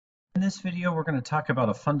In this video, we're going to talk about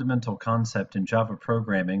a fundamental concept in Java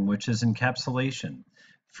programming, which is encapsulation.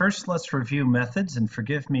 First, let's review methods, and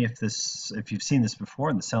forgive me if you've seen this before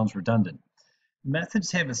and this sounds redundant.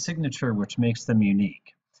 Methods have a signature which makes them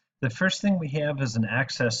unique. The first thing we have is an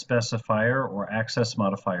access specifier or access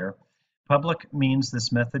modifier. Public means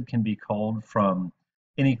this method can be called from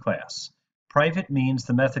any class. Private means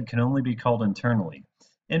the method can only be called internally.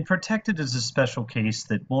 And protected is a special case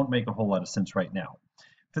that won't make a whole lot of sense right now.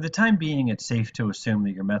 For the time being, it's safe to assume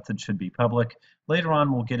that your method should be public. Later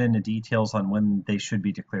on, we'll get into details on when they should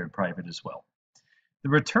be declared private as well. The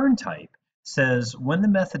return type says when the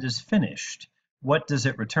method is finished, what does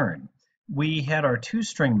it return? We had our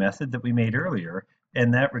toString method that we made earlier,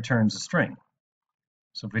 and that returns a string.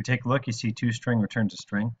 So if we take a look, you see toString returns a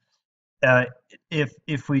string.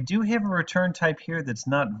 If we do have a return type here that's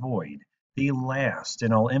not void, the last,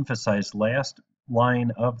 and I'll emphasize last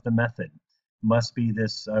line of the method, must be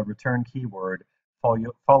this return keyword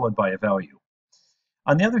followed by a value.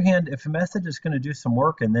 On the other hand, if a method is going to do some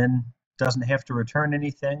work and then doesn't have to return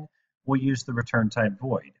anything, we'll use the return type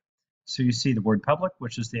void. So you see the word public,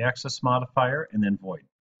 which is the access modifier, and then void.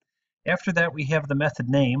 After that, we have the method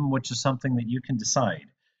name, which is something that you can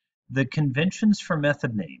decide. The conventions for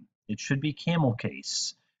method name, it should be camel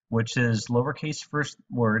case, which is lowercase first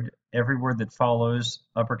word, every word that follows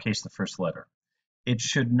uppercase the first letter. It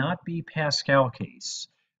should not be Pascal case,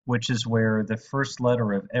 which is where the first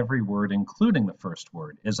letter of every word, including the first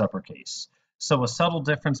word, is uppercase. So a subtle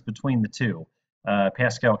difference between the two,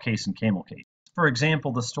 Pascal case and camel case. For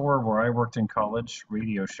example, the store where I worked in college,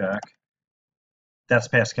 Radio Shack, that's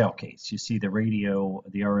Pascal case. You see the radio,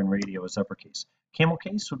 the R in radio is uppercase. Camel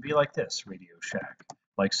case would be like this, Radio Shack,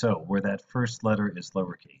 like so, where that first letter is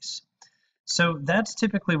lowercase. So that's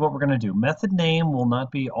typically what we're going to do. Method name will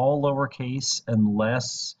not be all lowercase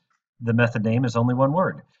unless the method name is only one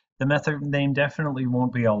word. The method name definitely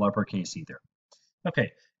won't be all uppercase either.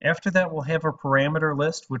 Okay, after that we'll have a parameter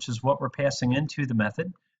list, which is what we're passing into the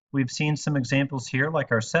method. We've seen some examples here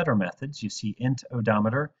like our setter methods. You see int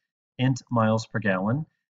odometer, int miles per gallon,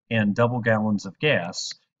 and double gallons of gas.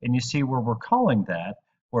 And you see where we're calling that,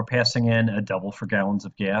 we're passing in a double for gallons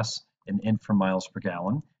of gas, an int for miles per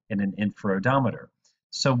gallon, and an int for odometer.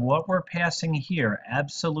 So what we're passing here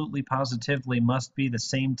absolutely positively must be the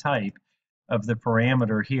same type of the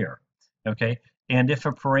parameter here, okay? And if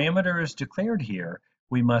a parameter is declared here,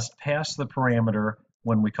 we must pass the parameter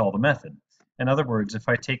when we call the method. In other words, if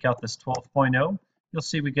I take out this 12.0, you'll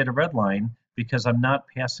see we get a red line because I'm not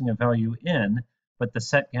passing a value in, but the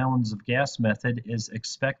set gallons of gas method is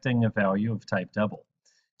expecting a value of type double.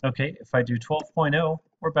 Okay, if I do 12.0,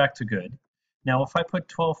 we're back to good. Now, if I put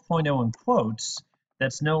 12.0 in quotes,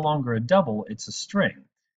 that's no longer a double, it's a string.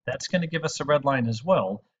 That's going to give us a red line as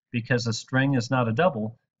well, because a string is not a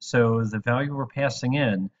double, so the value we're passing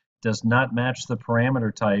in does not match the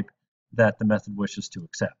parameter type that the method wishes to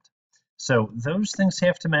accept. So those things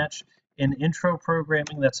have to match. In intro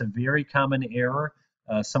programming, that's a very common error,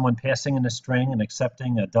 someone passing in a string and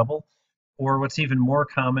accepting a double. Or what's even more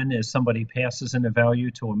common is somebody passes in a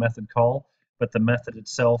value to a method call, but the method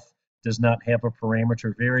itself does not have a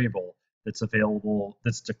parameter variable that's available,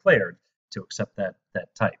 that's declared to accept that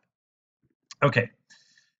type. Okay,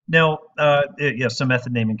 now, some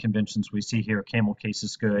method naming conventions we see here. Camel case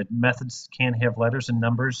is good. Methods can have letters and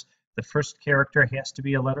numbers. The first character has to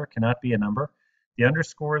be a letter, cannot be a number. The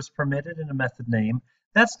underscore is permitted in a method name.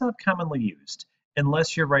 That's not commonly used,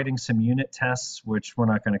 unless you're writing some unit tests, which we're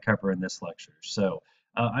not going to cover in this lecture. So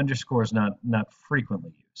underscore is not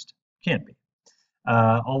frequently used. Can be.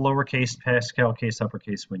 All lowercase, Pascal case,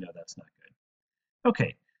 uppercase, we know that's not good.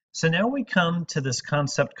 Okay, so now we come to this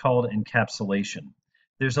concept called encapsulation.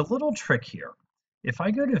 There's a little trick here. If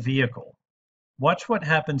I go to vehicle, watch what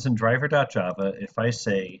happens in driver.java if I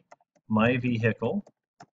say my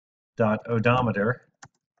vehicle.odometer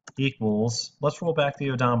equals, let's roll back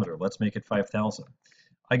the odometer, let's make it 5,000.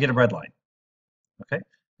 I get a red line, okay?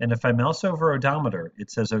 And if I mouse over odometer,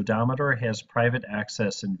 it says odometer has private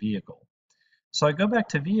access in vehicle. So I go back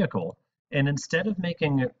to vehicle, and instead of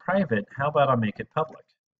making it private, how about I make it public?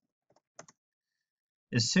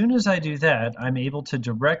 As soon as I do that, I'm able to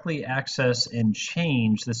directly access and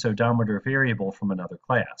change this odometer variable from another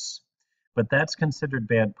class. But that's considered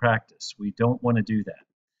bad practice. We don't want to do that.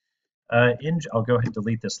 I'll go ahead and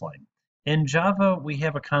delete this line. In Java, we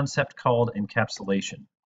have a concept called encapsulation.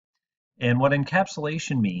 And what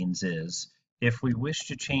encapsulation means is if we wish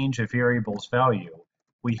to change a variable's value,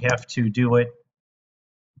 we have to do it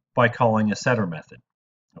by calling a setter method.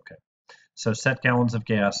 Okay, so set gallons of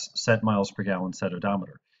gas, set miles per gallon, set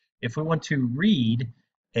odometer. If we want to read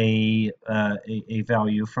a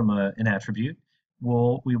value from an attribute,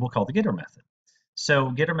 we will call the getter method.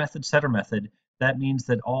 So getter method, setter method, that means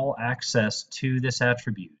that all access to this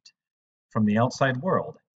attribute from the outside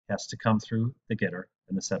world has to come through the getter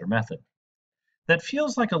and the setter method. That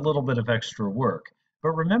feels like a little bit of extra work,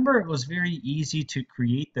 but remember it was very easy to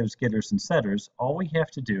create those getters and setters. All we have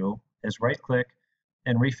to do is right-click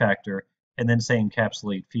and refactor and then say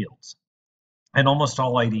encapsulate fields. And almost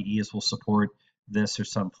all IDEs will support this or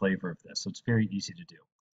some flavor of this, so it's very easy to do.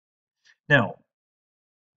 Now,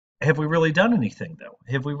 have we really done anything though?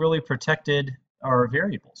 Have we really protected our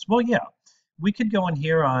variables? Well, yeah. We could go in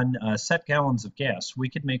here on set gallons of gas. We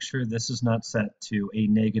could make sure this is not set to a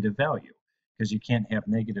negative value, because you can't have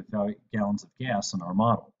negative gallons of gas in our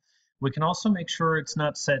model. We can also make sure it's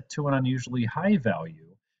not set to an unusually high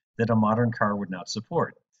value that a modern car would not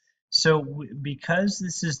support. So because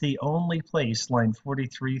this is the only place, line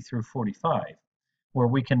 43 through 45, where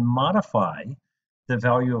we can modify the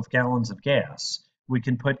value of gallons of gas, we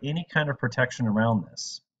can put any kind of protection around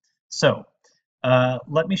this. So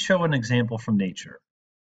let me show an example from nature.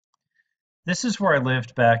 This is where I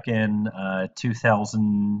lived back in around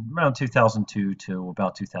 2002 to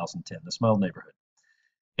about 2010, this my old neighborhood.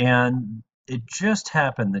 And it just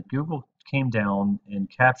happened that Google came down and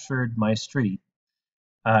captured my street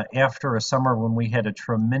after a summer when we had a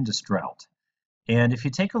tremendous drought. And if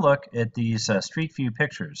you take a look at these street view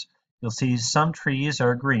pictures, you'll see some trees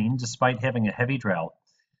are green despite having a heavy drought.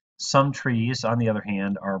 Some trees, on the other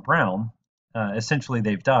hand, are brown. Essentially,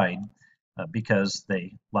 they've died because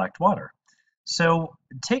they lacked water. So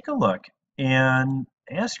take a look and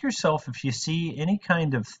ask yourself if you see any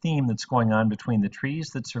kind of theme that's going on between the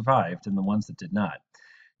trees that survived and the ones that did not.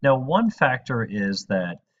 Now, one factor is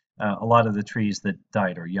that a lot of the trees that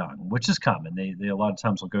died are young, which is common. They a lot of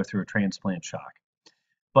times will go through a transplant shock.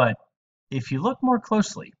 But if you look more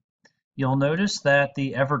closely, you'll notice that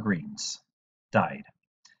the evergreens died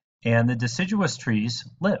and the deciduous trees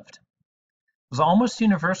lived. It was almost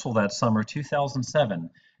universal that summer, 2007,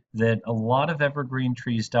 that a lot of evergreen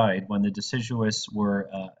trees died when the deciduous were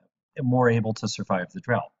more able to survive the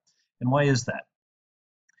drought. And why is that?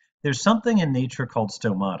 There's something in nature called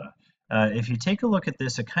stomata. If you take a look at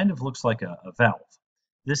this, it kind of looks like a valve.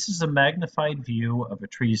 This is a magnified view of a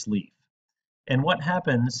tree's leaf. And what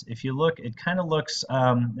happens, if you look, it kind of looks,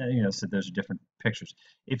 so those are different pictures.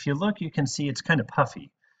 If you look, you can see it's kind of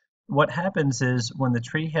puffy. What happens is when the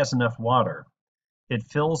tree has enough water, it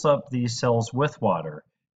fills up these cells with water,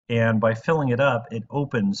 and by filling it up, it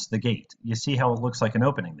opens the gate. You see how it looks like an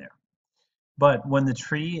opening there. But when the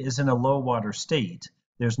tree is in a low water state,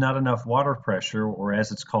 there's not enough water pressure, or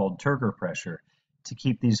as it's called, turgor pressure, to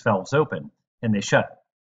keep these valves open, and they shut.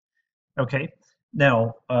 Okay,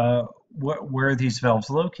 now, where are these valves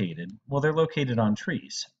located? Well, they're located on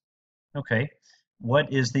trees. Okay,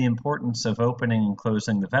 what is the importance of opening and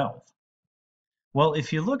closing the valve? Well,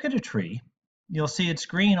 if you look at a tree, you'll see it's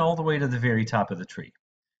green all the way to the very top of the tree.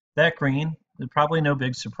 That green, probably no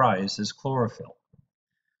big surprise, is chlorophyll.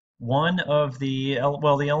 One of the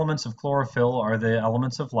elements of chlorophyll are the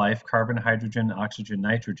elements of life: carbon, hydrogen, oxygen,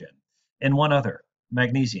 nitrogen, and one other,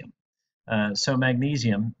 magnesium. So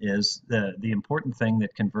magnesium is the important thing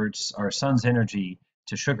that converts our sun's energy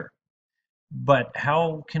to sugar. But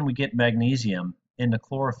how can we get magnesium into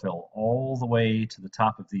chlorophyll all the way to the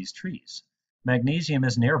top of these trees? Magnesium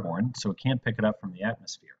isn't airborne, so it can't pick it up from the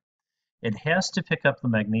atmosphere. It has to pick up the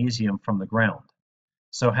magnesium from the ground.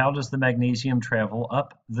 So how does the magnesium travel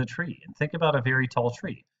up the tree? And think about a very tall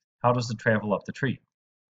tree. How does it travel up the tree?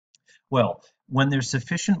 Well, when there's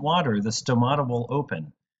sufficient water, the stomata will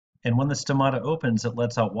open. And when the stomata opens, it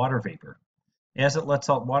lets out water vapor. As it lets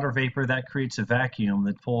out water vapor, that creates a vacuum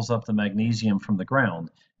that pulls up the magnesium from the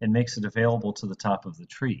ground and makes it available to the top of the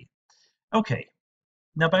tree. Okay,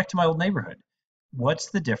 now back to my old neighborhood. What's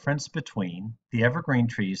the difference between the evergreen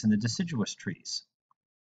trees and the deciduous trees?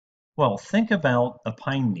 Well, think about a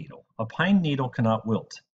pine needle. A pine needle cannot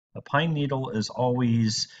wilt. A pine needle is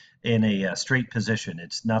always in a straight position.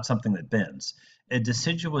 It's not something that bends. A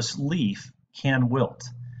deciduous leaf can wilt.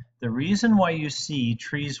 The reason why you see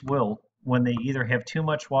trees wilt when they either have too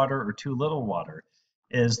much water or too little water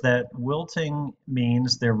is that wilting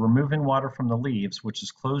means they're removing water from the leaves, which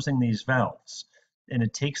is closing these valves, and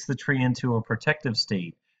it takes the tree into a protective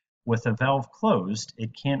state. With a valve closed,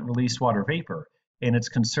 it can't release water vapor, and it's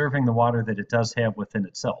conserving the water that it does have within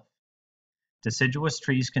itself. Deciduous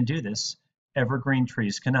trees can do this. Evergreen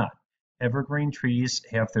trees cannot. Evergreen trees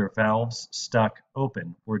have their valves stuck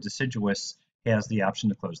open, where deciduous has the option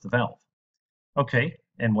to close the valve. Okay,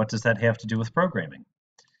 and what does that have to do with programming?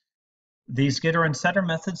 These getter and setter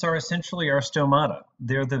methods are essentially our stomata.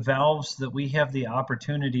 They're the valves that we have the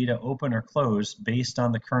opportunity to open or close based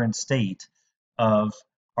on the current state of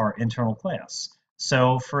our internal class.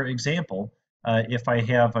 So for example, if I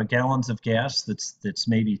have gallons of gas that's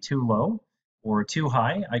maybe too low or too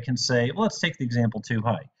high, I can say, well, let's take the example too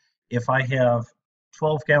high. If I have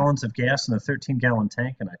 12 gallons of gas in a 13-gallon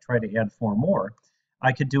tank and I try to add 4 more,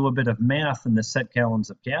 I could do a bit of math in the set gallons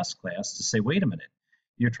of gas class to say, wait a minute,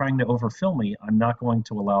 you're trying to overfill me. I'm not going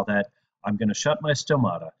to allow that. I'm going to shut my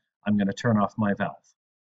stomata. I'm going to turn off my valve.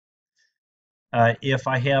 If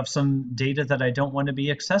I have some data that I don't want to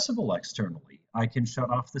be accessible externally, I can shut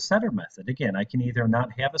off the setter method. Again, I can either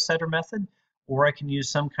not have a setter method, or I can use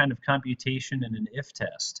some kind of computation in an if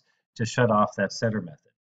test to shut off that setter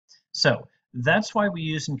method. So that's why we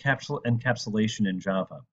use encapsulation in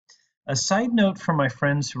Java. A side note for my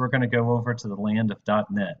friends who are going to go over to the land of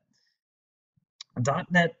 .NET.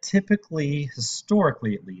 .NET typically,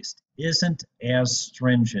 historically at least, isn't as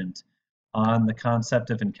stringent on the concept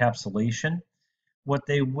of encapsulation. What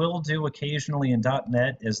they will do occasionally in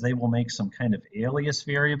 .NET is they will make some kind of alias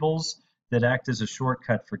variables that act as a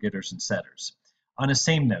shortcut for getters and setters. On the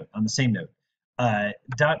same note,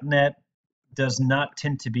 .NET does not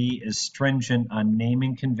tend to be as stringent on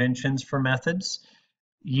naming conventions for methods.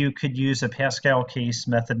 You could use a Pascal case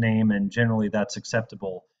method name, and generally that's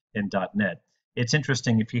acceptable in .NET. It's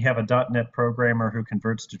interesting, if you have a .NET programmer who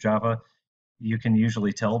converts to Java, you can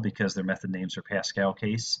usually tell because their method names are Pascal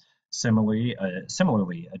case. Similarly,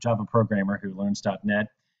 a Java programmer who learns .NET,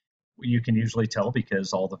 you can usually tell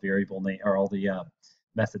because all the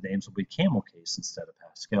method names will be Camel case instead of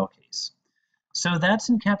Pascal case. So that's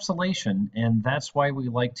encapsulation, and that's why we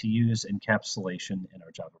like to use encapsulation in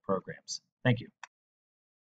our Java programs. Thank you.